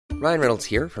Ryan Reynolds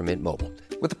here from Mint Mobile.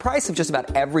 With the price of just about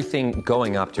everything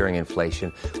going up during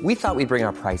inflation, we thought we'd bring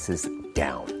our prices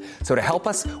down. So to help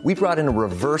us, we brought in a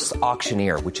reverse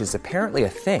auctioneer, which is apparently a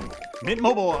thing. Mint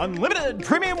Mobile Unlimited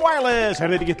Premium Wireless. How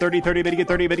to get 30, 30, bit to get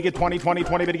 30, bit to get 20, 20,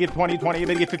 20, bit to get 20, 20,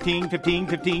 bit to get 15, 15,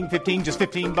 15, 15, just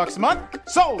 $15 a month?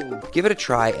 Sold! Give it a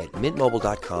try at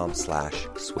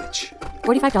mintmobile.com/switch.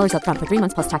 $45 up front for 3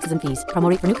 months plus taxes and fees. Promo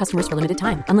rate for new customers for limited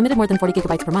time. Unlimited more than 40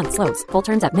 gigabytes per month. Slows full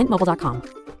terms at mintmobile.com.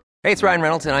 Hey, it's Ryan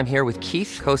Reynolds, and I'm here with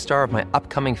Keith, co-star of my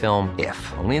upcoming film, If,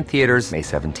 only in theaters May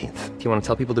 17th. Do you want to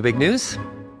tell people the big news?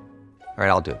 All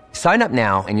right, I'll do it. Sign up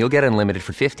now and you'll get unlimited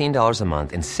for $15 a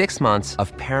month and 6 months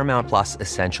of Paramount Plus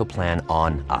Essential Plan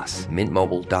on us.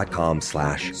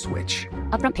 Mintmobile.com/switch.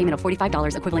 Upfront payment of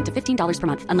 $45 equivalent to $15 per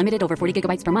month. Unlimited over 40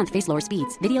 gigabytes per month. Face lower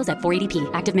speeds. Videos at 480p.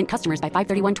 Active Mint customers by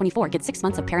 531.24 get 6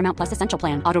 months of Paramount Plus Essential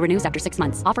Plan. Auto renews after 6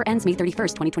 months. Offer ends May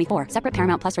 31st, 2024. Separate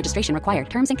Paramount Plus registration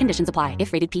required. Terms and conditions apply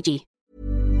if rated PG.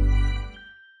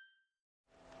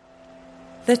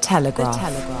 The Telegraph.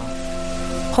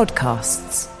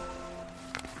 Podcasts.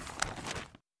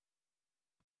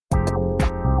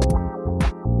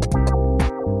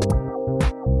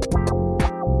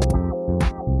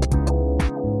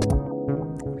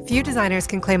 Few designers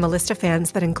can claim a list of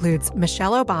fans that includes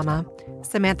Michelle Obama,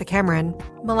 Samantha Cameron,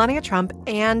 Melania Trump,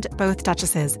 and both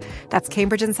duchesses. That's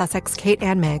Cambridge and Sussex, Kate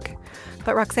and Meg.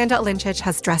 But Roksanda Illincic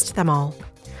has dressed them all.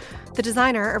 The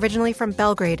designer, originally from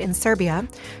Belgrade in Serbia,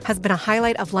 has been a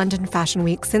highlight of London Fashion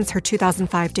Week since her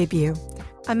 2005 debut.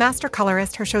 A master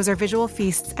colorist, her shows are visual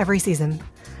feasts every season.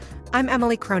 I'm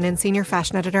Emily Cronin, senior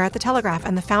fashion editor at The Telegraph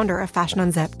and the founder of Fashion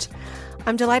Unzipped.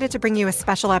 I'm delighted to bring you a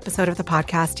special episode of the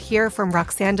podcast here from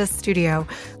Roksanda's studio,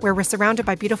 where we're surrounded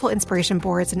by beautiful inspiration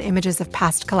boards and images of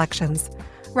past collections.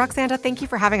 Roksanda, thank you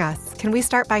for having us. Can we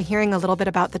start by hearing a little bit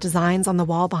about the designs on the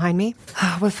wall behind me?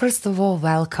 Well, first of all,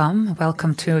 welcome.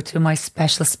 Welcome to my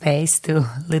special space, to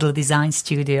little design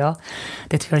studio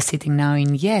that we are sitting now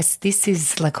in. Yes, this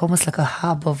is almost like a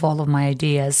hub of all of my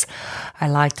ideas. I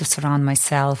like to surround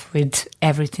myself with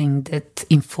everything that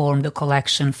informed the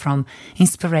collection, from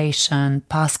inspiration,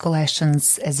 past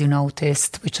collections, as you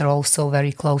noticed, which are also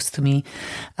very close to me.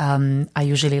 I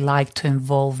usually like to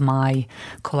involve my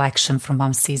collection from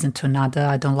one season to another.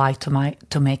 I don't like to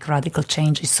make radical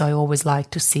changes, so I always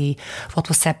like to see what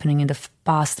was happening in the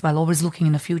past while always looking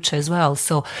in the future as well.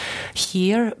 So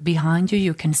here behind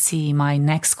you can see my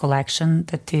next collection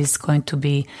that is going to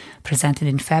be presented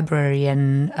in February,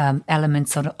 and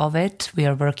elements of it. We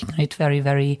are working on it very,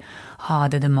 very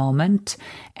hard at the moment.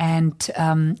 And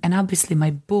obviously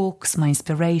my books, my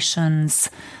inspirations,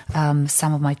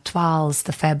 some of my toiles,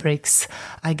 the fabrics,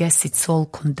 I guess it's all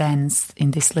condensed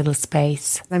in this little space.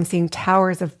 I'm seeing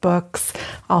towers of books,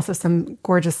 also some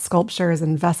gorgeous sculptures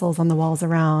and vessels on the walls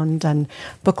around, and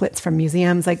booklets from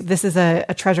museums. This is a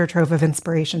treasure trove of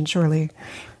inspiration, surely.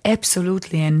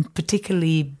 Absolutely, and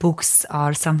particularly books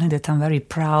are something that I'm very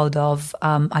proud of.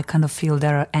 I kind of feel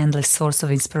they're an endless source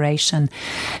of inspiration,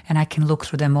 and I can look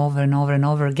through them over and over and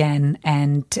over again.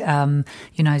 And,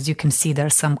 as you can see, there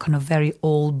are some kind of very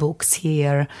old books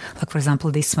here, like, for example,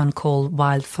 this one called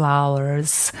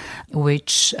Wildflowers,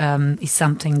 which is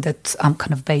something that I'm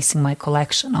kind of basing my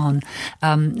collection on.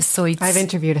 So I've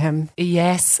interviewed him.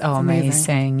 Yes. Oh,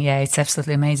 amazing. Yeah, it's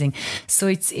absolutely amazing. So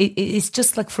it's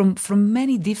just like from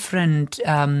many different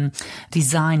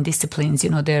design disciplines.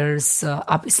 There's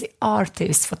obviously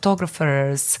artists,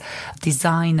 photographers,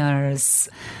 designers.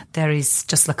 There is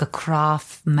just like a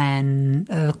craftsman,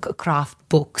 craft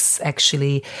books,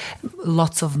 actually.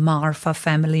 Lots of Marfa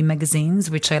family magazines,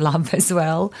 which I love as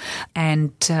well.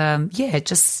 And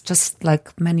just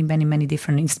like many, many, many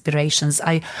different inspirations.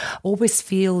 I always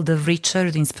feel the richer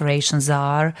the inspirations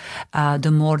are,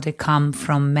 the more they come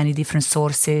from many different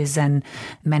sources and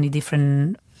many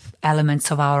different elements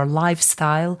of our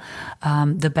lifestyle,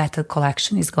 the better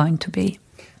collection is going to be.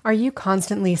 Are you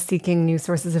constantly seeking new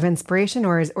sources of inspiration,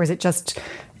 or is it just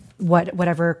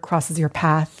whatever crosses your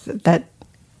path that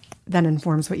then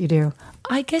informs what you do?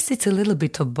 I guess it's a little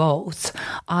bit of both.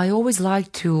 I always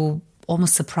like to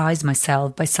almost surprise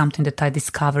myself by something that I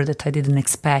discovered that I didn't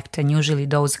expect. And usually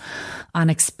those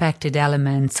unexpected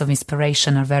elements of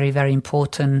inspiration are very, very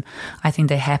important. I think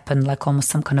they happen like almost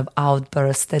some kind of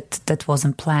outburst that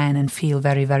wasn't planned and feel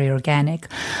very, very organic.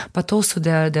 But also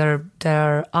there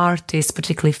are artists,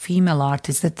 particularly female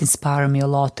artists, that inspire me a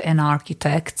lot, and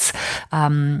architects,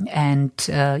 and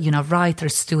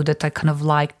writers too, that I kind of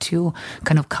like to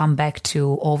kind of come back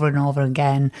to over and over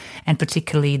again. And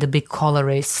particularly the big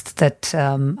colorists that that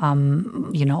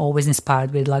I'm, always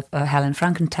inspired with, like Helen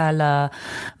Frankenthaler,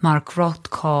 Mark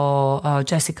Rothko,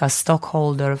 Jessica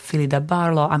Stockholder, Philida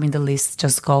Barlow. I mean, the list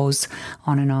just goes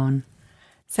on and on.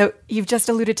 So you've just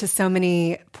alluded to so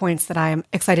many points that I am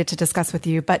excited to discuss with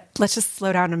you, but let's just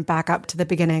slow down and back up to the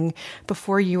beginning.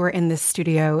 Before you were in this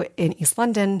studio in East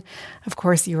London, of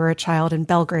course, you were a child in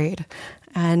Belgrade.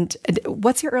 And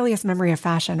what's your earliest memory of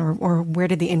fashion, or where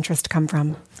did the interest come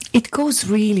from? It goes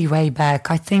really way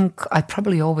back. I think I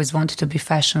probably always wanted to be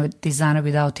fashion designer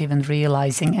without even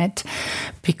realizing it,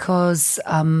 because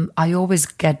I always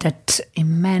get that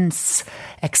immense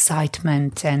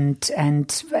excitement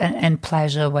and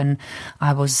pleasure when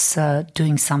I was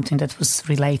doing something that was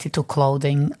related to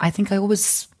clothing. I think I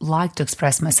always liked to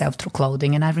express myself through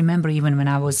clothing, and I remember even when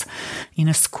I was in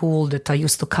a school that I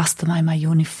used to customize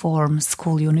my school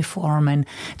uniform, and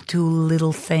do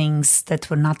little things that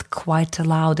were not quite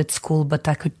allowed at school, but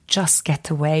I could just get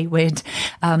away with.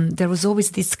 There was always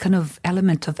this kind of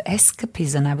element of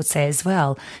escapism, I would say, as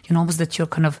well. Almost that you're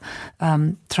kind of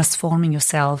transforming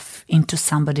yourself into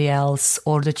somebody else,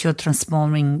 or that you're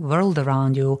transforming world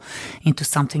around you into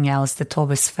something else that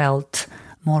always felt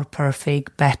more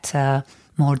perfect, better,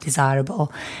 more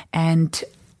desirable. And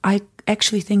I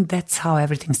actually think that's how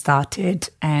everything started,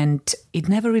 and it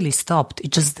never really stopped.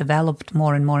 It just developed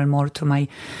more and more and more to my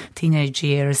teenage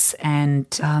years, and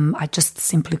I just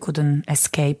simply couldn't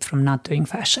escape from not doing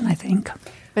fashion, I think.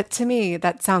 But to me,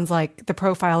 that sounds like the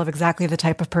profile of exactly the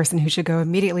type of person who should go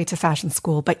immediately to fashion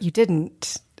school, but you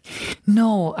didn't.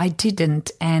 No, I didn't.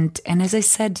 And as I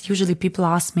said, usually people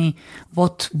ask me,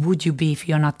 what would you be if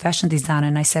you're not fashion designer?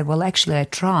 And I said, well, actually, I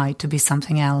tried to be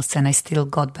something else, and I still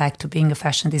got back to being a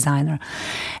fashion designer.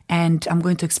 And I'm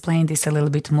going to explain this a little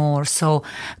bit more. So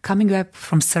coming back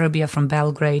from Serbia, from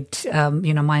Belgrade,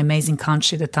 my amazing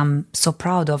country that I'm so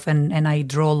proud of, and I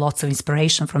draw lots of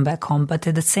inspiration from back home. But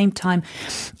at the same time,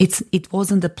 it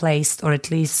wasn't the place, or at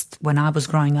least when I was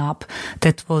growing up,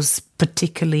 that was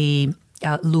particularly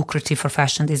lucrative for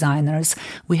fashion designers.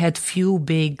 We had few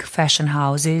big fashion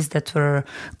houses that were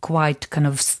quite kind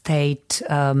of state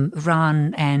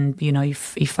run, and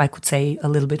if I could say a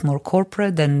little bit more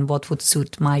corporate than what would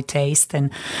suit my taste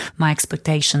and my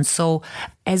expectations. So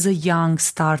as a young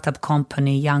startup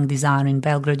company, young designer in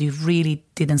Belgrade, you really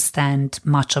didn't stand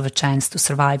much of a chance to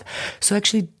survive. So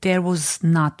actually there was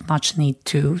not much need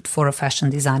for a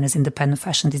fashion designers, independent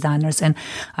fashion designers. And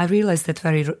I realized that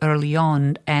very early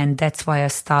on, and that's why I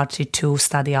started to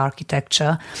study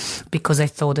architecture, because I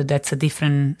thought that that's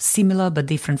a similar but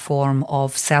different form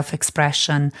of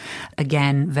self-expression.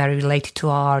 Again, very related to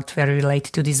art, very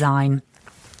related to design.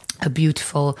 A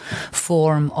beautiful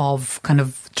form of kind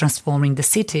of transforming the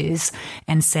cities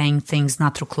and saying things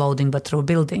not through clothing but through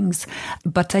buildings.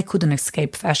 But I couldn't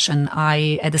escape fashion.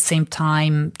 I, at the same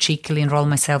time, cheekily enrolled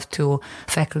myself to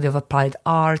Faculty of Applied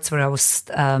Arts, where I was,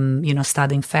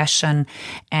 studying fashion.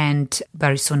 And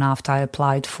very soon after, I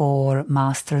applied for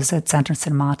masters at Centre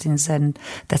St. Martin's, and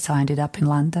that's how I ended up in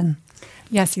London.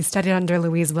 Yes, you studied under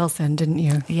Louise Wilson, didn't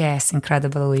you? Yes,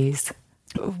 incredible Louise.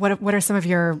 What are some of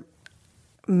your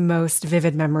most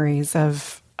vivid memories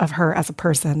of her as a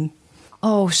person?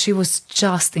 Oh, she was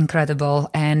just incredible.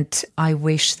 And I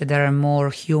wish that there are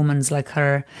more humans like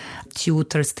her,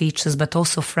 tutors, teachers, but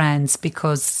also friends,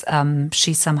 because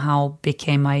she somehow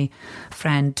became my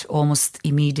friend almost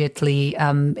immediately.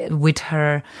 With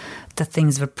her, the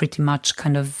things were pretty much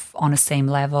kind of on the same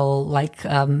level. Like,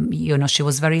 she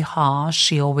was very harsh.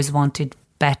 She always wanted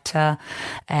better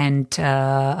and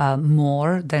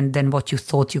more than what you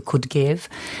thought you could give.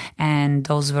 And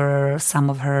those were some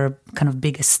of her kind of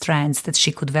biggest strengths, that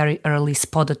she could very early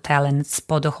spot the talent,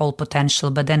 spot the whole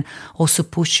potential, but then also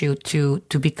push you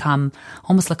to become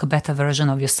almost like a better version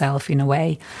of yourself in a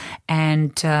way.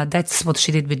 And that's what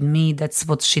she did with me. That's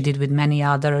what she did with many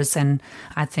others. And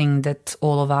I think that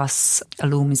all of us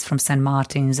alumni from St.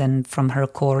 Martin's and from her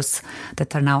course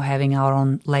that are now having our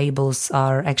own labels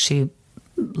are actually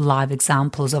live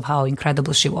examples of how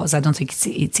incredible she was. I don't think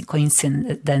it's a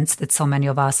coincidence that so many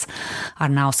of us are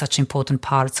now such important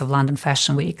parts of London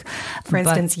Fashion Week. For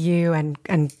instance, you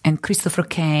and Christopher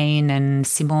Kane and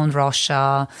Simone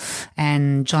Rocha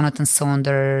and Jonathan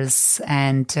Saunders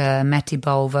and Matty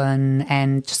Bowen,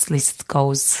 and just list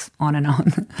goes on and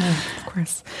on. Of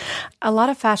course. A lot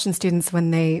of fashion students, when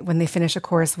they finish a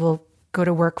course, will go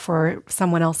to work for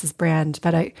someone else's brand,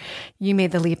 but you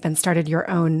made the leap and started your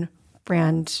own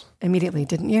brand immediately,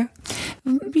 didn't you?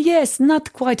 Yes,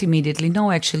 not quite immediately.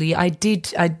 No, actually, I did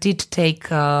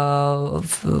take a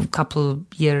couple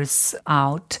years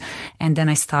out, and then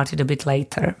I started a bit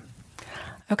later.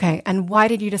 Okay. And why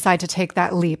did you decide to take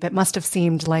that leap? It must have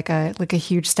seemed like a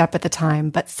huge step at the time,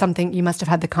 but something you must have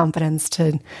had the confidence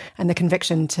to and the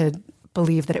conviction to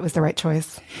believe that it was the right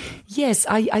choice. Yes,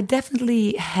 I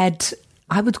definitely had,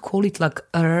 I would call it like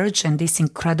urge and this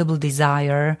incredible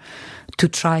desire to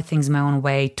try things my own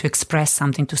way, to express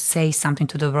something, to say something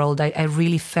to the world. I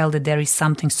really felt that there is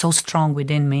something so strong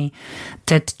within me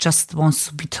that just wants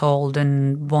to be told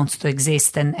and wants to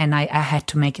exist. And I had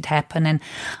to make it happen. And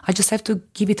I just have to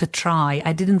give it a try.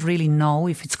 I didn't really know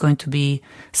if it's going to be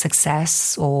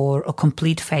success or a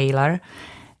complete failure.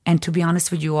 And to be honest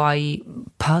with you, I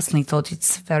personally thought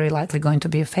it's very likely going to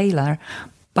be a failure.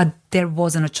 But there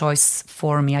wasn't a choice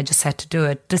for me. I just had to do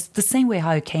it. The same way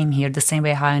how I came here, the same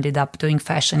way how I ended up doing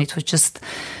fashion. It was just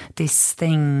this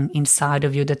thing inside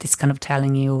of you that is kind of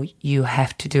telling you, you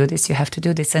have to do this, you have to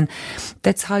do this. And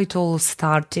that's how it all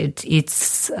started.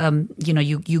 It's,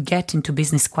 you get into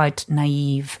business quite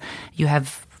naive. You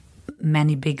have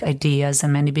many big ideas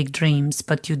and many big dreams,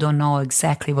 but you don't know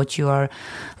exactly what you are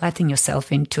letting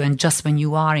yourself into. And just when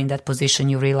you are in that position,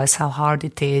 you realize how hard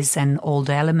it is and all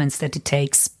the elements that it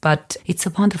takes. But it's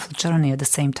a wonderful journey at the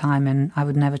same time, and I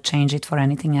would never change it for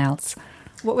anything else.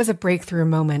 What was a breakthrough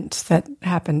moment that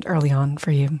happened early on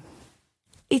for you?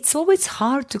 It's always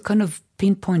hard to kind of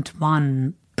pinpoint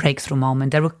one breakthrough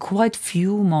moment. There were quite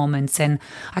few moments, and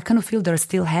I kind of feel they're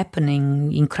still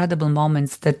happening, incredible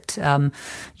moments that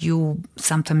you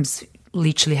sometimes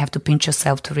literally have to pinch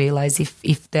yourself to realize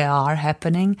if they are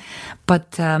happening.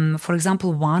 But for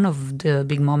example, one of the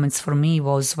big moments for me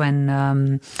was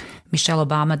when Michelle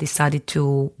Obama decided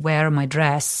to wear my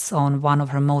dress on one of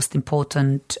her most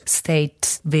important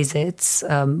state visits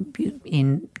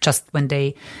in just when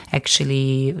they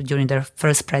actually, during their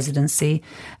first presidency,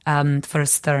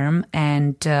 first term.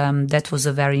 And that was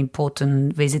a very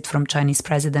important visit from Chinese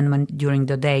president when during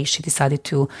the day she decided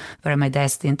to wear my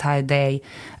dress the entire day,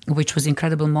 which was an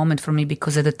incredible moment for me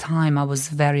because at the time I was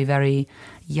very, very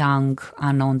young,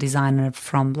 unknown designer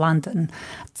from London,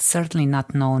 certainly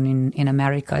not known in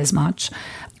America as much.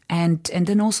 And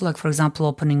then also, like, for example,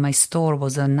 opening my store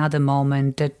was another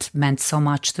moment that meant so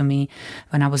much to me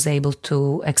when I was able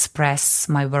to express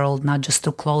my world, not just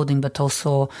through clothing, but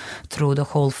also through the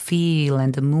whole feel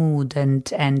and the mood and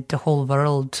the whole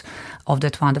world of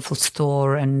that wonderful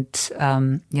store. And,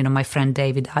 my friend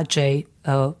David Ajay,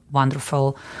 a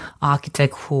wonderful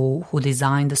architect who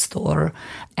designed the store.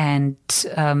 And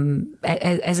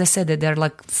as I said, that there are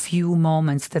like few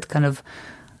moments that kind of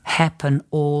happen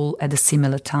all at a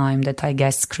similar time that I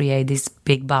guess create this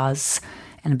big buzz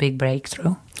and big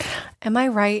breakthrough. Am I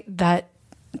right that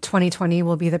 2020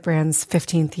 will be the brand's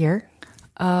 15th year?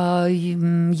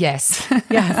 Yes.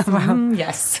 Yes. Wow.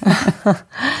 Yes.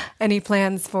 Any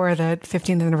plans for the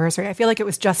 15th anniversary? I feel like it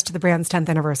was just the brand's 10th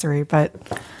anniversary, but...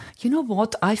 You know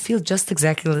what? I feel just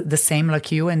exactly the same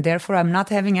like you, and therefore I'm not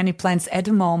having any plans at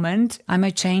the moment. I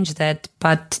might change that,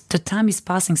 but the time is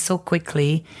passing so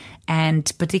quickly,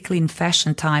 and particularly in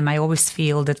fashion time, I always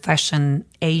feel that fashion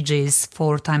ages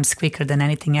 4 times quicker than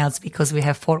anything else because we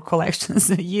have 4 collections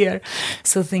a year.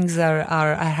 So things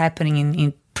are happening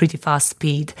in pretty fast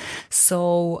speed.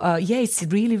 So it's a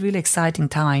really, really exciting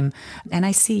time. And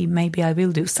I see maybe I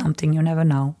will do something, you never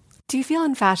know. Do you feel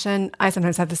in fashion, I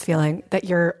sometimes have this feeling that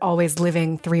you're always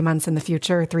living 3 months in the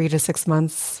future, 3 to 6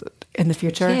 months in the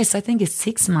future? Yes, I think it's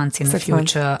 6 months in the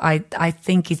future. I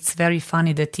think it's very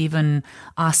funny that even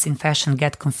us in fashion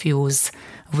get confused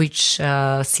which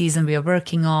season we are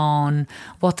working on,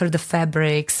 what are the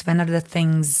fabrics, when are the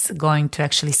things going to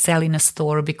actually sell in a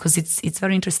store, because it's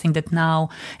very interesting that now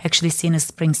actually seeing as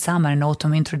spring, summer and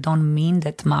autumn, winter don't mean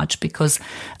that much because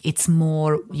it's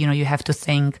more, you have to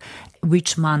think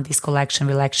which month this collection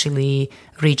will actually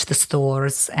reach the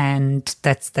stores, and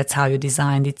that's how you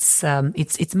designed. It's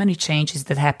many changes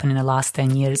that happen in the last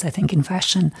 10 years, I think, in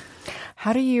fashion.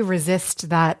 How do you resist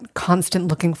that constant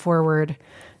looking forward?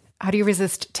 How do you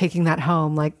resist taking that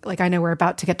home? Like I know we're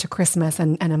about to get to Christmas,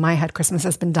 and in my head, Christmas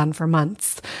has been done for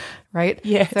months, right?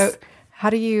 Yes. So how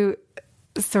do you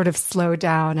sort of slow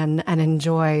down and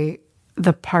enjoy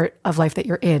the part of life that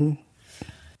you're in?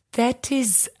 That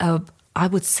is I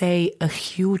would say a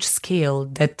huge skill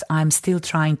that I'm still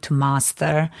trying to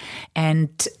master, and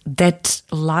that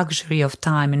luxury of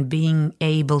time and being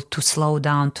able to slow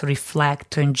down, to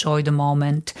reflect, to enjoy the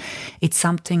moment. It's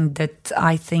something that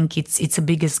I think it's a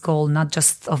biggest goal, not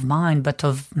just of mine, but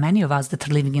of many of us that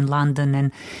are living in London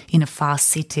and in fast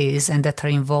cities and that are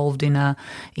involved in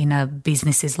a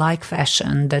businesses like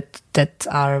fashion, that that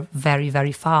are very,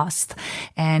 very fast.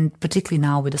 And particularly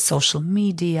now with the social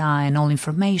media and all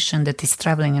information that is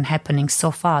traveling and happening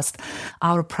so fast,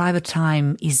 our private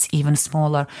time is even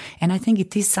smaller. And I think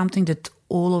it is something that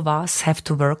all of us have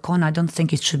to work on. I don't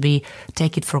think it should be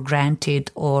take it for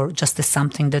granted or just as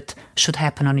something that should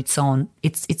happen on its own.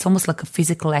 It's almost like a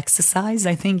physical exercise.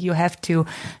 I think you have to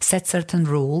set certain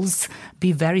rules,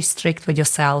 be very strict with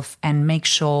yourself, and make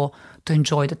sure to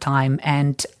enjoy the time.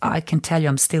 And I can tell you,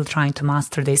 I'm still trying to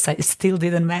master this. I still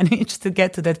didn't manage to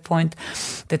get to that point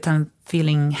that I'm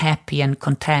feeling happy and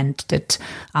content, that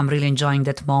I'm really enjoying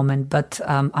that moment. But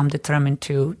I'm determined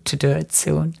to do it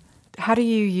soon. How do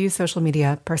you use social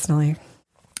media personally?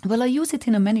 Well, I use it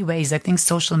in many ways. I think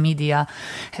social media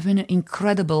have been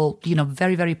incredible,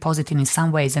 very, very positive in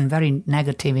some ways and very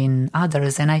negative in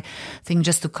others. And I think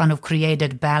just to kind of create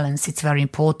that balance, it's very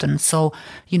important. So,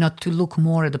 to look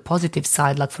more at the positive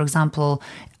side, like, for example,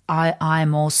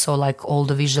 I'm also, like all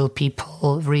the visual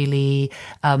people, really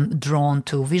drawn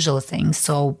to visual things.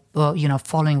 So,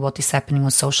 following what is happening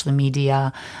on social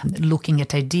media, looking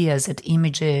at ideas, at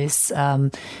images,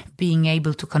 being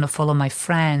able to kind of follow my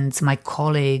friends, my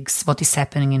colleagues, what is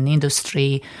happening in the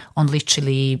industry on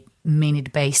literally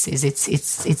minute basis.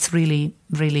 It's really,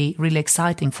 really, really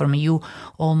exciting for me. You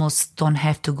almost don't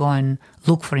have to go and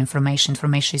look for information.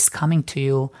 Information is coming to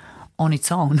you on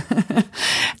its own.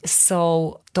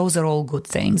 So those are all good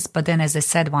things. But then, as I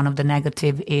said, one of the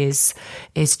negative is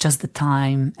just the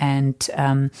time and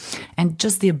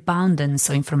just the abundance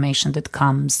of information that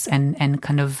comes and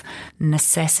kind of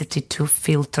necessity to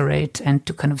filter it and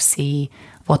to kind of see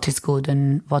what is good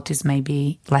and what is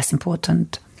maybe less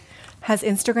important. Has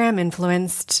Instagram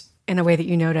influenced, in a way that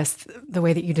you notice, the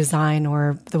way that you design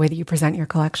or the way that you present your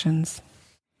collections?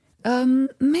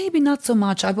 Maybe not so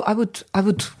much. I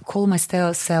would call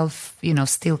myself,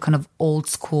 still kind of old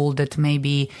school, that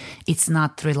maybe it's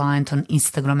not reliant on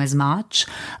Instagram as much.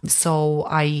 So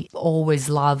I always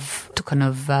love to kind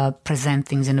of present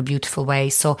things in a beautiful way.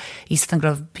 So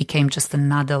Instagram became just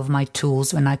another of my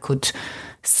tools when I could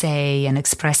say and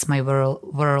express my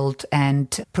world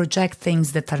and project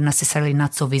things that are necessarily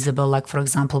not so visible, like, for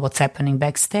example, what's happening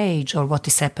backstage or what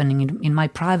is happening in my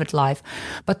private life.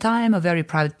 But I am a very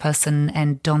private person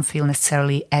and don't feel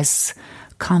necessarily as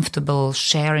comfortable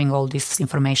sharing all this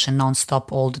information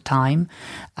nonstop all the time.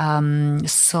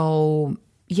 So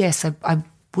yes, I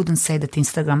wouldn't say that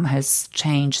Instagram has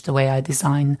changed the way I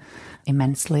design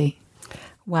immensely.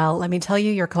 Well, let me tell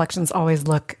you, your collections always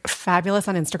look fabulous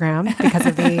on Instagram because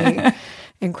of the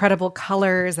incredible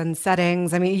colors and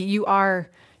settings. I mean,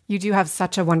 you do have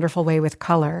such a wonderful way with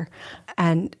color.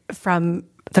 And from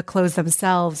the clothes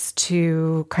themselves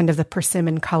to kind of the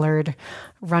persimmon colored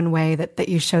runway that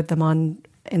you showed them on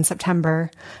in September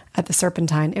at the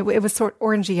Serpentine. It was sort of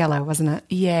orangey yellow, wasn't it?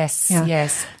 Yes, yeah.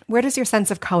 Yes. Where does your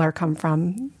sense of color come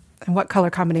from? And what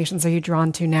color combinations are you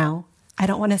drawn to now? I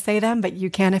don't want to say them, but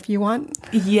you can if you want.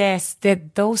 Yes,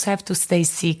 those have to stay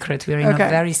secret. We're in a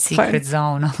very secret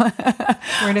zone.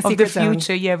 We're in a secret of the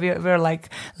future. Yeah, we're like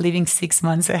living 6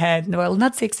 months ahead. Well,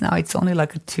 not 6 now. It's only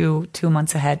like 2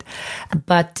 months ahead.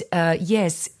 But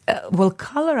yes,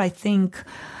 color, I think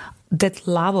that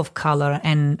love of color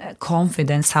and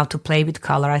confidence, how to play with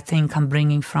color, I think I'm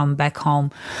bringing from back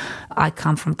home. I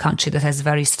come from a country that has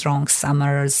very strong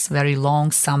summers, very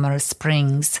long summers,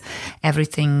 springs.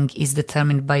 Everything is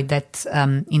determined by that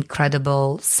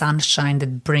incredible sunshine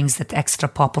that brings that extra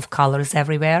pop of colors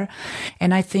everywhere.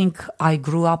 And I think I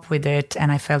grew up with it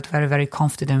and I felt very, very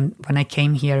confident when I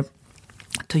came here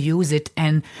to use it.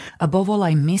 And above all,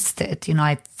 I missed it.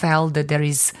 I felt that there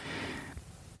is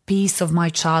piece of my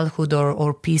childhood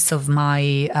or piece of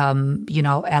my,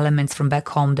 elements from back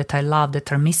home that I love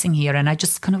that are missing here. And I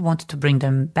just kind of wanted to bring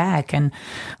them back and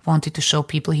wanted to show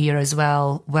people here as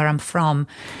well where I'm from.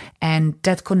 And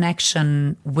that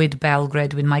connection with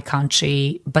Belgrade, with my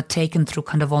country, but taken through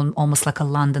kind of almost like a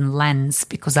London lens,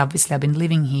 because obviously I've been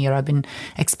living here. I've been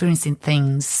experiencing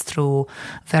things through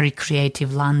very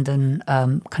creative London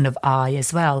kind of eye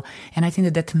as well. And I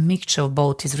think that mixture of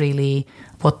both is really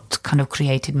what kind of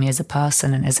created me as a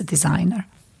person and as a designer.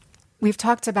 We've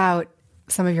talked about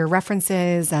some of your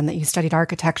references and that you studied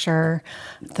architecture,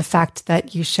 the fact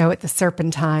that you show at the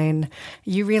Serpentine.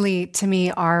 You really, to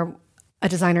me, are a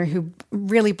designer who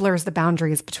really blurs the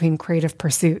boundaries between creative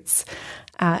pursuits.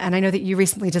 And I know that you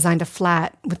recently designed a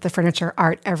flat with the furniture,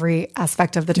 art, every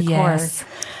aspect of the decor. Yes.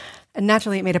 And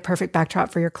naturally, it made a perfect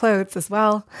backdrop for your clothes as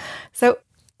well. So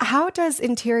how does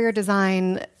interior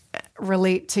design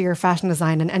relate to your fashion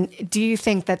design? And do you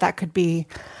think that could be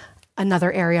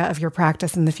another area of your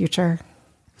practice in the future?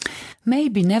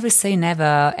 Maybe, never say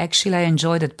never. Actually, I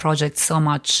enjoyed that project so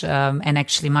much, and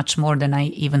actually much more than I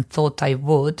even thought I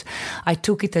would. I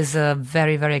took it as a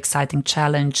very, very exciting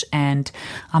challenge, and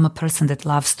I'm a person that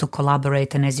loves to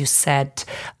collaborate. And as you said,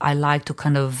 I like to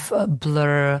kind of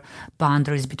blur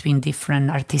boundaries between different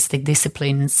artistic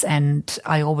disciplines. And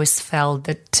I always felt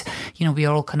that, we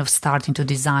are all kind of starting to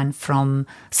design from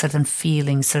certain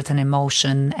feelings, certain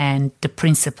emotion, and the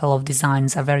principle of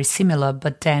designs are very similar.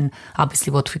 But then,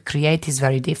 obviously, what we create is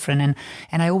very different,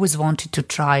 and I always wanted to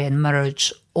try and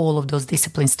merge all of those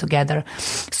disciplines together.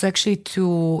 So actually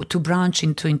to branch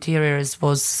into interiors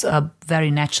was a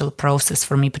very natural process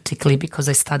for me, particularly because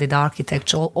I studied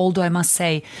architecture. Although I must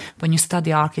say, when you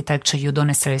study architecture, you don't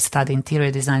necessarily study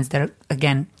interior designs. They're,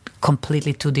 again,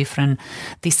 completely two different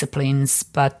disciplines,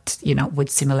 but,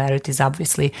 with similarities,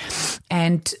 obviously.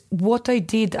 And what I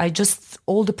did,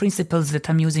 all the principles that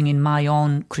I'm using in my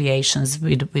own creations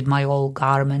with my own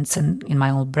garments and in my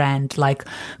own brand, like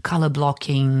color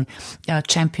blocking,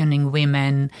 championing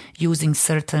women, using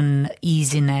certain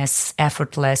easiness,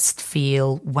 effortless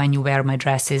feel when you wear my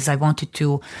dresses. I wanted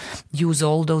to use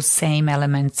all those same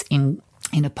elements in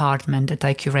apartment that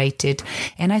I curated.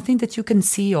 And I think that you can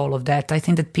see all of that. I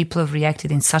think that people have reacted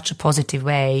in such a positive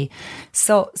way.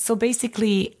 So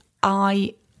basically,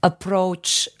 I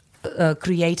approach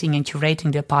creating and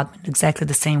curating the apartment exactly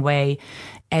the same way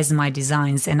as my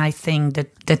designs. And I think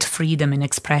that freedom in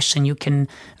expression, you can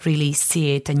really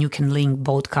see it and you can link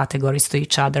both categories to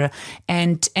each other.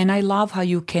 And I love how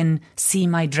you can see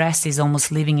my dresses almost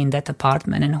living in that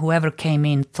apartment. And whoever came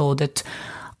in thought that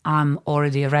I'm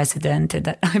already a resident and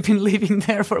that I've been living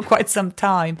there for quite some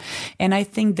time. And I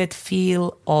think that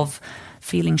feel of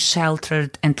feeling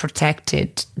sheltered and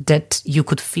protected that you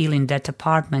could feel in that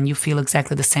apartment, you feel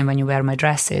exactly the same when you wear my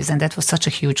dresses. And that was such a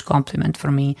huge compliment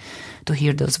for me to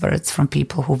hear those words from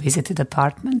people who visited the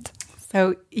apartment.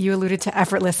 So you alluded to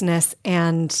effortlessness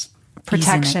and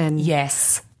protection.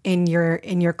 Yes. In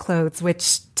your clothes,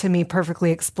 which to me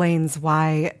perfectly explains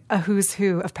why a who's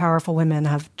who of powerful women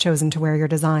have chosen to wear your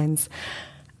designs.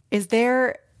 Is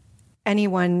there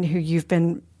anyone who you've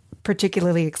been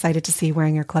particularly excited to see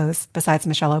wearing your clothes besides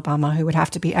Michelle Obama, who would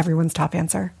have to be everyone's top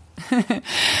answer?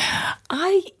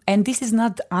 And this is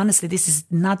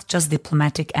not just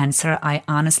diplomatic answer. I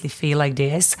honestly feel like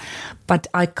this, but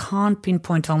I can't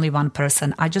pinpoint only one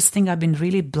person. I just think I've been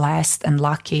really blessed and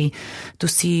lucky to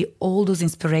see all those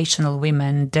inspirational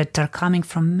women that are coming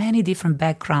from many different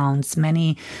backgrounds,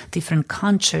 many different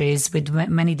countries with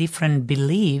many different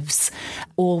beliefs,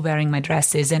 all wearing my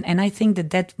dresses. And I think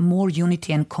that more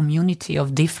unity and community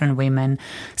of different women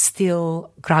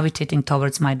still gravitating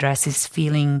towards my dresses,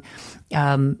 feeling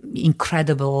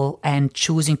incredible and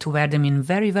choosing to wear them in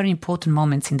very, very important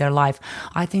moments in their life.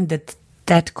 I think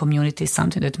that community is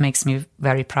something that makes me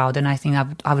very proud. And I think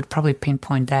I would probably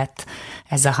pinpoint that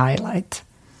as a highlight.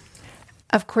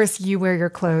 Of course, you wear your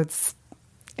clothes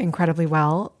incredibly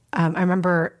well. I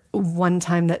remember one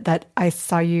time that I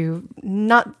saw you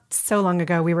not so long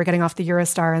ago. We were getting off the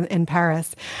Eurostar in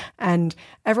Paris, and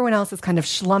everyone else is kind of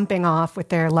schlumping off with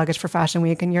their luggage for Fashion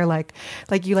Week, and you're like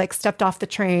you stepped off the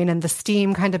train, and the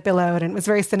steam kind of billowed, and it was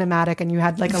very cinematic, and you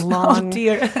had like a long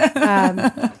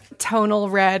tonal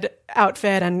red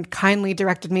outfit, and kindly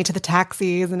directed me to the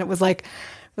taxis, and it was like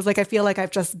I feel like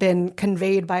I've just been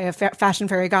conveyed by a fashion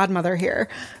fairy godmother here.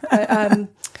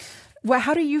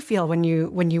 How do you feel when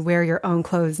you wear your own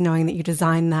clothes, knowing that you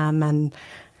design them and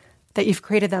that you've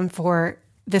created them for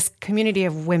this community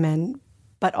of women,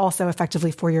 but also effectively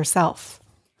for yourself?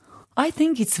 I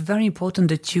think it's very important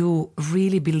that you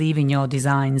really believe in your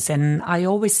designs. And I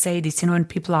always say this, when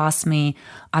people ask me,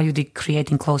 are you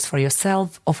creating clothes for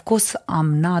yourself? Of course,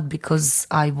 I'm not, because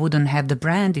I wouldn't have the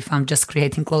brand if I'm just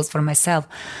creating clothes for myself.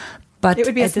 But it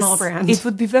would be a small brand. It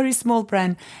would be very small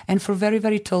brand and for very,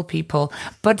 very tall people.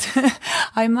 But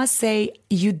I must say,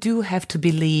 you do have to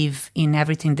believe in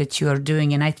everything that you are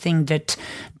doing. And I think that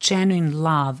genuine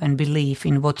love and belief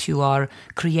in what you are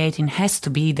creating has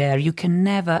to be there. You can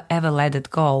never, ever let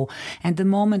it go. And the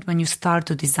moment when you start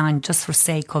to design just for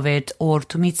sake of it, or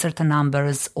to meet certain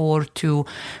numbers, or to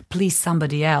please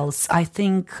somebody else, I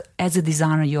think as a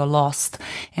designer, you're lost.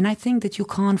 And I think that you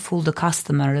can't fool the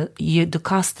customer.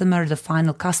 The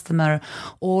final customer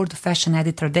or the fashion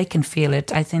editor, they can feel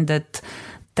it. I think that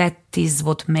is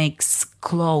what makes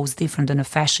clothes different than a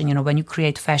fashion. When you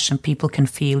create fashion, people can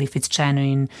feel if it's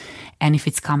genuine and if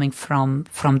it's coming from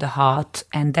the heart.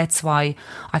 And that's why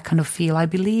I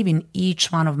believe in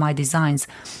each one of my designs.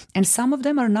 And some of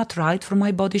them are not right for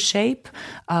my body shape.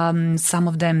 Some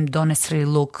of them don't necessarily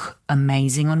look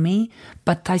amazing on me,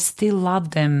 but I still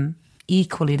love them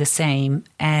equally the same.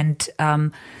 And,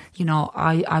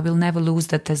 I will never lose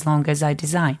that as long as I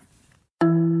design.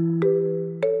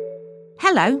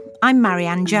 Hello, I'm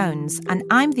Marianne Jones, and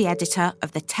I'm the editor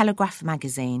of The Telegraph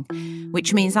magazine,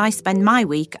 which means I spend my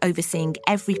week overseeing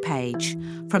every page,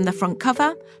 from the front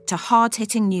cover to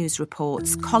hard-hitting news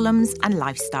reports, columns and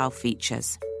lifestyle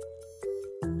features.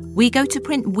 We go to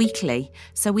print weekly,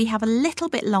 so we have a little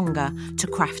bit longer to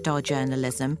craft our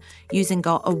journalism, using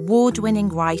our award-winning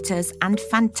writers and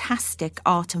fantastic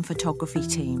art and photography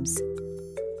teams.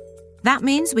 That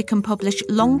means we can publish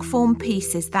long-form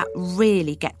pieces that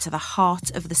really get to the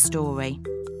heart of the story.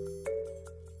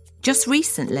 Just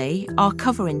recently, our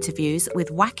cover interviews with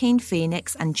Joaquin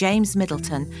Phoenix and James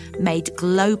Middleton made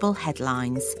global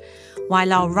headlines,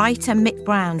 while our writer Mick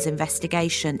Brown's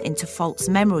investigation into false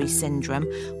memory syndrome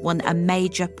won a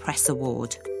major press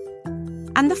award.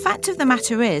 And the fact of the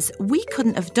matter is, we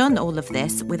couldn't have done all of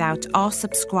this without our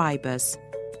subscribers.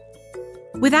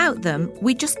 Without them,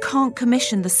 we just can't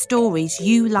commission the stories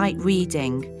you like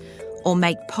reading or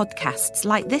make podcasts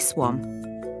like this one.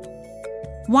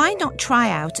 Why not try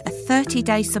out a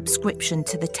 30-day subscription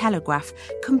to The Telegraph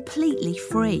completely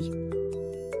free?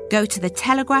 Go to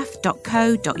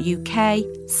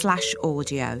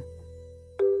thetelegraph.co.uk/audio.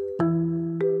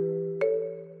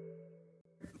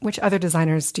 Which other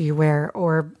designers do you wear,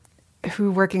 or who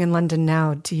working in London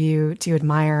now do you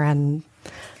admire and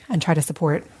try to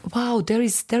support? Wow, there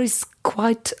is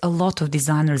quite a lot of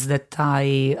designers that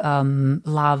I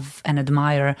love and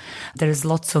admire. There is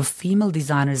lots of female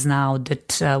designers now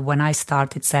that when I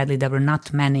started, sadly, there were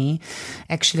not many.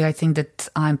 Actually, I think that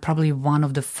I'm probably one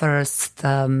of the first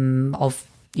of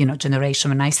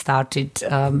generation when I started.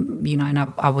 And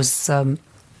I was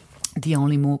the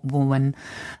only woman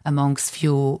amongst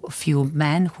few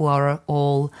men who are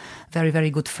all very, very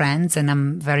good friends, and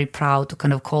I'm very proud to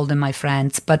kind of call them my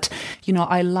friends. But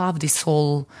I love this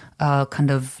whole kind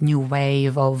of new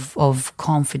wave of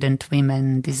confident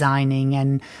women designing,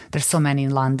 and there's so many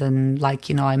in London. Like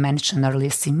I mentioned earlier,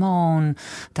 Simone.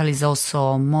 There is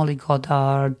also Molly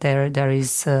Goddard. There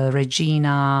is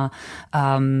Regina.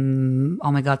 Oh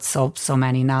my God, so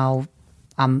many now.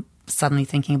 Suddenly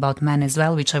thinking about men as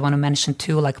well, which I want to mention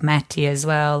too, like Matty as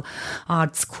well,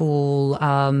 Art School,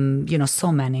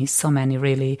 so many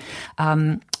really.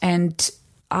 And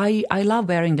I love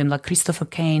wearing them. Like Christopher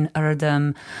Kane,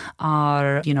 Erdem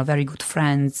are, very good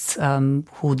friends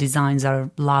who designs I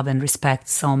love and respect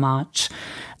so much,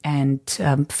 and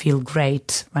feel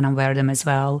great when I wear them as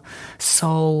well.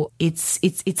 So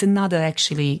it's another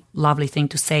actually lovely thing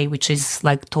to say, which is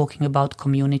like talking about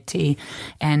community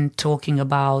and talking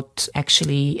about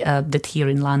actually that here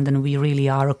in London we really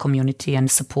are a community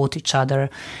and support each other.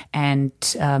 And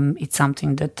it's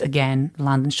something that, again,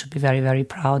 London should be very, very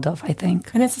proud of, I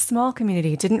think. And it's a small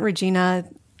community. Didn't Regina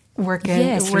work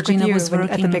with Regina you was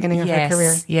working at the beginning of her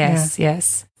career?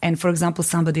 Yes. And for example,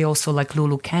 somebody also like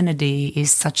Lulu Kennedy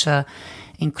is such a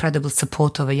incredible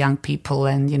support of young people,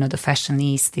 and the Fashion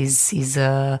East is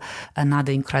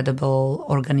another incredible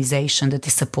organization that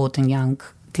is supporting young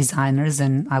designers,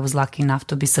 and I was lucky enough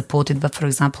to be supported. But for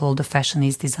example, all the Fashion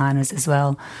East designers as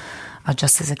well are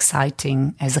just as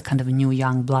exciting as a kind of new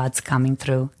young bloods coming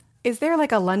through. Is there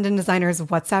like a London designers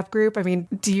WhatsApp group? I mean,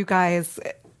 do you guys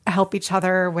help each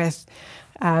other with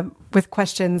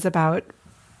questions about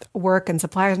work and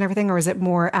suppliers and everything, or is it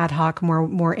more ad hoc,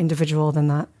 more individual than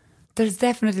that? There's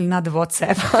definitely not a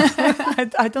WhatsApp.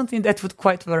 I don't think that would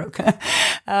quite work.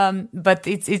 But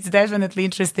it's definitely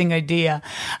interesting idea.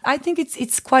 I think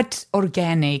it's quite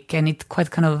organic, and it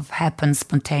quite kind of happens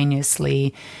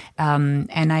spontaneously.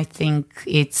 And I think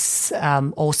it's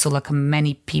also like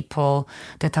many people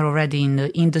that are already in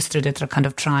the industry that are kind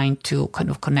of trying to kind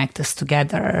of connect us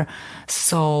together.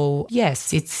 So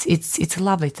yes, it's a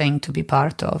lovely thing to be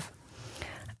part of.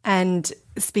 And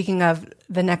speaking of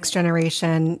the next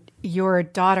generation, your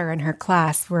daughter and her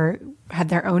class had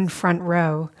their own front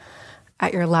row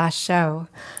at your last show,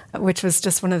 which was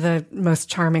just one of the most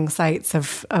charming sights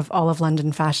of all of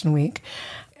London Fashion Week.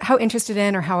 How interested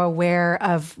in or how aware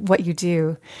of what you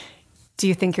do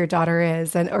you think your daughter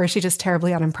is? Or is she just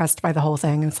terribly unimpressed by the whole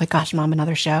thing? And it's like, gosh, Mom,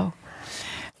 another show.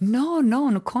 No,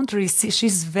 on the contrary,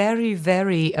 she's very,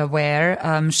 very aware.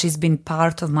 She's been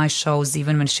part of my shows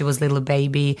even when she was a little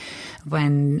baby,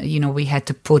 when, we had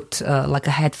to put like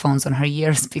a headphones on her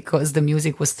ears because the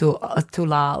music was too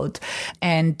loud.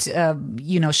 And,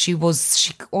 she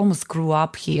almost grew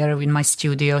up here in my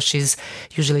studio. She's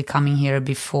usually coming here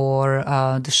before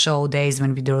the show days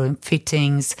when we do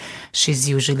fittings. She's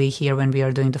usually here when we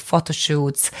are doing the photo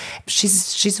shoots.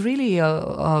 She's really,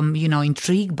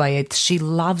 intrigued by it. She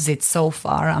loves loves it so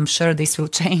far. I'm sure this will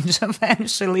change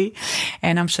eventually.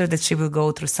 And I'm sure that she will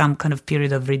go through some kind of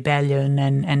period of rebellion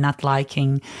and not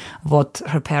liking what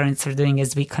her parents are doing,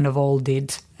 as we kind of all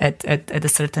did at a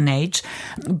certain age.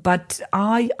 But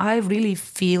I really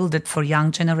feel that for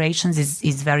young generations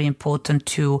is very important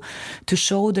to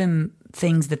show them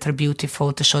things that are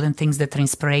beautiful, to show them things that are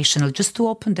inspirational, just to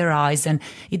open their eyes. And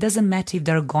it doesn't matter if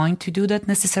they're going to do that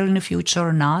necessarily in the future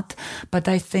or not. But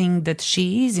I think that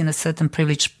she is in a certain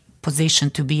privileged position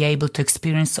to be able to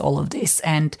experience all of this.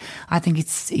 And I think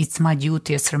it's my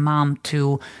duty as her mom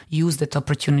to use that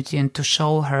opportunity and to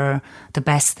show her the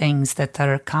best things that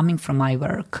are coming from my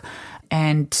work.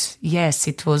 And yes,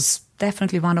 it was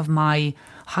definitely one of my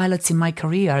highlights in my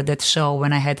career, that show,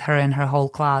 when I had her and her whole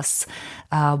class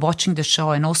watching the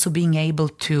show, and also being able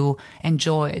to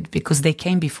enjoy it, because they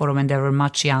came before when they were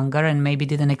much younger and maybe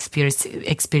didn't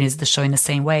experience the show in the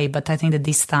same way. But I think that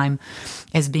this time,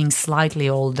 as being slightly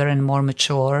older and more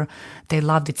mature, they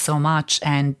loved it so much.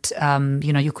 And,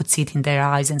 you could see it in their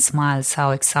eyes and smiles,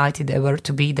 how excited they were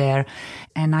to be there.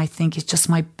 And I think it's just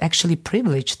my actually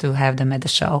privilege to have them at the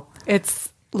show. It's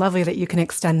lovely that you can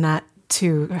extend that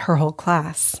to her whole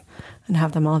class and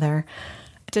have them all there.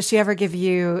 Does she ever give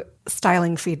you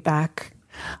styling feedback?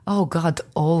 Oh God,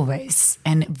 always.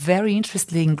 And very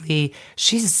interestingly,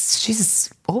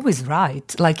 she's always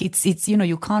right. Like it's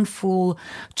you can't fool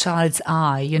child's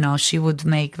eye. She would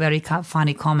make very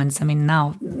funny comments. I mean,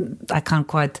 now I can't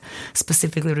quite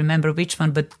specifically remember which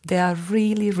one, but they are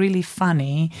really, really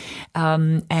funny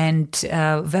and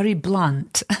very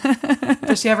blunt.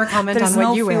 Does she ever comment on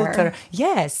what you filter. wear?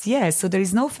 Yes. So there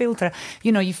is no filter.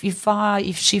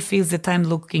 If she feels that I'm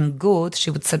looking good,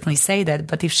 she would certainly say that.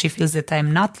 But if she feels that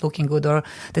I'm not looking good, or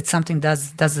that something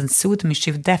doesn't suit me,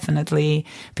 she would definitely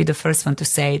be the first one to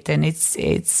say it. And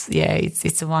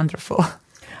it's wonderful.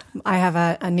 I have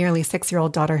a nearly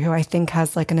 6-year-old daughter who I think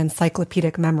has like an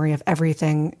encyclopedic memory of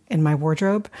everything in my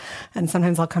wardrobe. And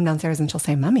sometimes I'll come downstairs and she'll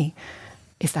say, "Mommy,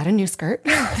 is that a new skirt?"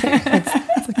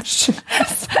 it's like, shh,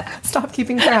 stop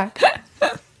keeping track.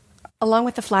 Along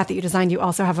with the flat that you designed, you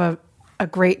also have a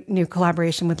great new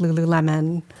collaboration with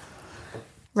Lululemon,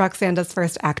 Roksanda's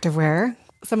first activewear.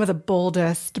 Some of the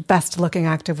boldest, best-looking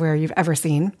activewear you've ever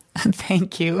seen.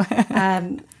 Thank you.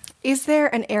 Is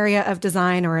there an area of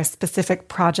design or a specific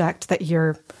project that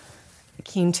you're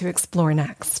keen to explore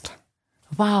next?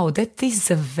 Wow, that is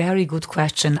a very good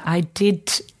question. I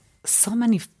did so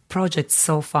many projects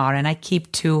so far, and I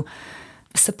keep to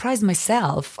surprise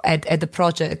myself at the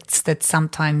projects that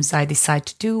sometimes I decide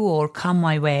to do or come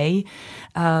my way.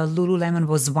 Lululemon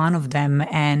was one of them,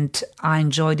 and I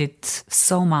enjoyed it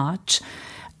so much.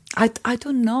 I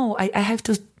don't know. I have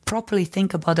to properly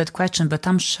think about that question, but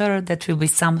I'm sure that will be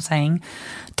something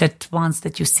that once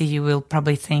that you see, you will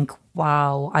probably think,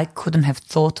 wow, I couldn't have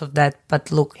thought of that, but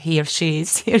look, here she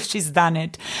is, here she's done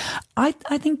it. I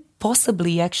think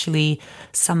possibly actually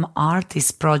some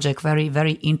artist project, very,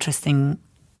 very interesting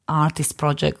artist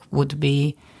project would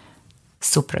be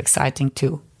super exciting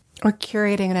too. Or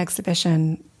curating an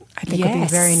exhibition, I think would be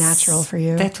very natural for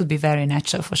you. That would be very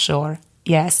natural for sure.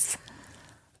 Yes.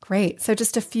 Great. So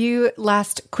just a few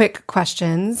last quick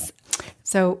questions.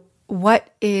 So what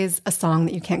is a song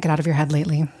that you can't get out of your head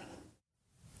lately?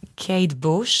 Kate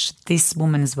Bush, This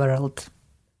Woman's World.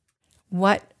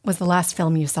 What was the last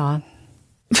film you saw?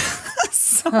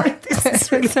 Sorry, this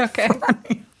is really okay.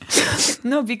 Funny.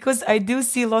 No, because I do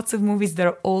see lots of movies that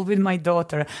are all with my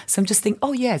daughter. So I'm just thinking,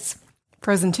 oh yes.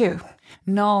 Frozen 2.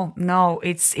 No,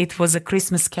 it was a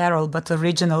Christmas Carol, but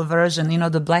original version,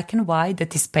 the black and white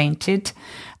that is painted.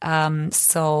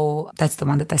 So that's the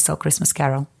one that I saw, Christmas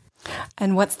Carol.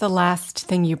 And what's the last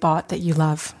thing you bought that you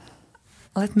love?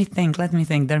 Let me think.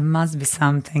 There must be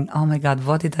something. Oh my God,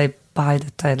 what did I buy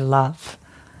that I love?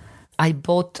 I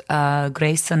bought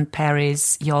Grayson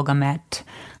Perry's yoga mat,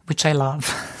 which I love.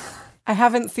 I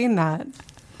haven't seen that.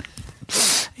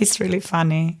 It's really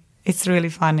funny.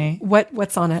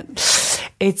 What's on it?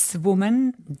 It's a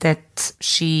woman that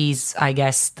she's, I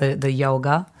guess, the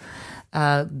yoga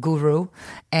guru,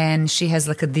 and she has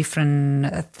like a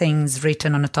different things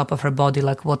written on the top of her body,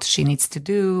 like what she needs to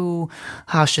do,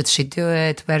 how should she do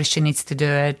it, where she needs to do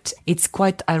it. It's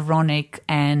quite ironic,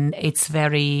 and it's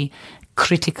very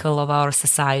critical of our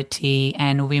society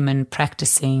and women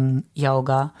practicing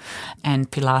yoga and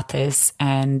Pilates.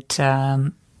 And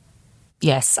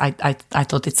yes, I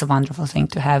thought it's a wonderful thing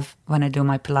to have when I do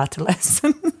my Pilates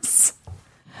lessons.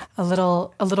 A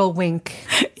little wink.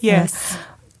 Yes.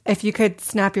 If you could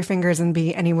snap your fingers and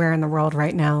be anywhere in the world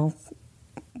right now,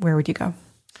 where would you go?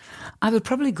 I would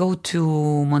probably go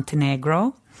to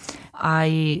Montenegro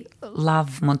I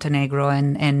love Montenegro,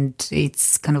 and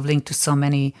it's kind of linked to so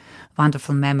many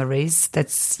wonderful memories.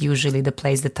 That's usually the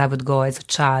place that I would go as a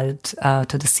child,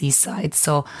 to the seaside.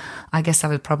 So I guess I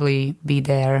will probably be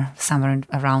there somewhere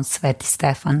around Sveti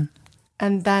Stefan.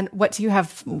 And then what do you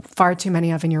have far too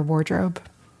many of in your wardrobe?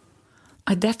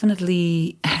 I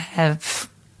definitely have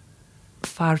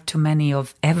far too many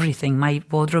of everything. My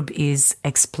wardrobe is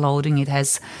exploding. It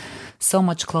has so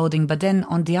much clothing. But then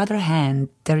on the other hand,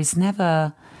 there is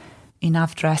never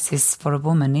enough dresses for a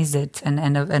woman, is it?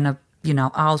 And a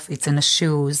outfits and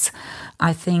shoes.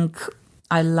 I think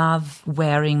I love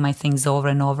wearing my things over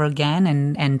and over again,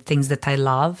 and things that I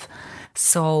love.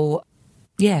 So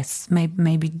yes,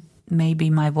 maybe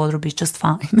my wardrobe is just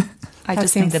fine. I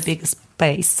just need a big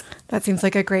space. That seems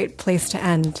like a great place to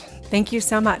end. Thank you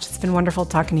so much. It's been wonderful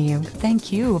talking to you.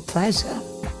 Thank you. A pleasure.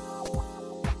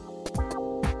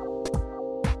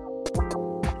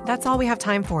 That's all we have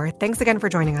time for. Thanks again for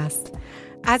joining us.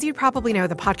 As you probably know,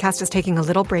 the podcast is taking a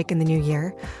little break in the new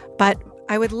year, but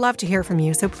I would love to hear from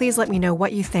you, so please let me know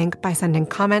what you think by sending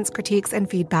comments, critiques, and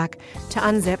feedback to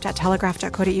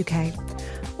unzipped@telegraph.co.uk,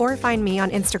 or find me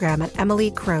on Instagram at Emily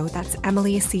Crow, that's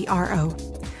Emily CRO.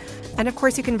 And of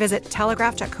course, you can visit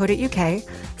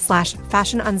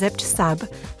telegraph.co.uk/fashionunzipped-sub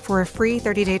for a free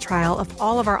 30-day trial of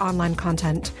all of our online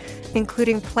content,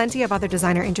 including plenty of other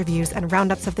designer interviews and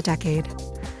roundups of the decade.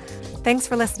 Thanks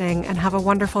for listening, and have a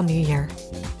wonderful new year.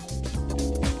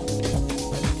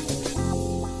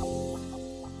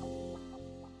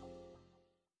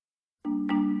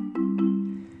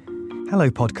 Hello,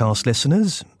 podcast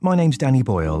listeners. My name's Danny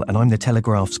Boyle, and I'm the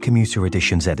Telegraph's Commuter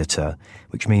Editions editor,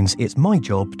 which means it's my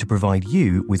job to provide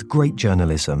you with great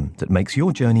journalism that makes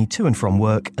your journey to and from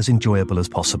work as enjoyable as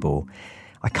possible.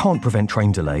 I can't prevent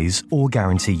train delays or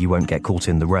guarantee you won't get caught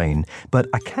in the rain, but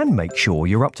I can make sure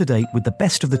you're up to date with the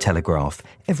best of the Telegraph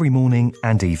every morning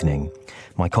and evening.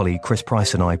 My colleague Chris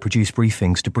Price and I produce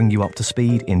briefings to bring you up to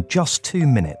speed in just 2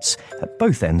 minutes at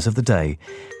both ends of the day.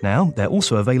 Now, they're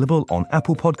also available on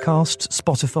Apple Podcasts,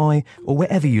 Spotify, or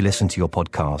wherever you listen to your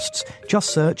podcasts. Just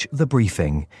search The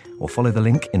Briefing or follow the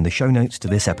link in the show notes to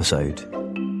this episode.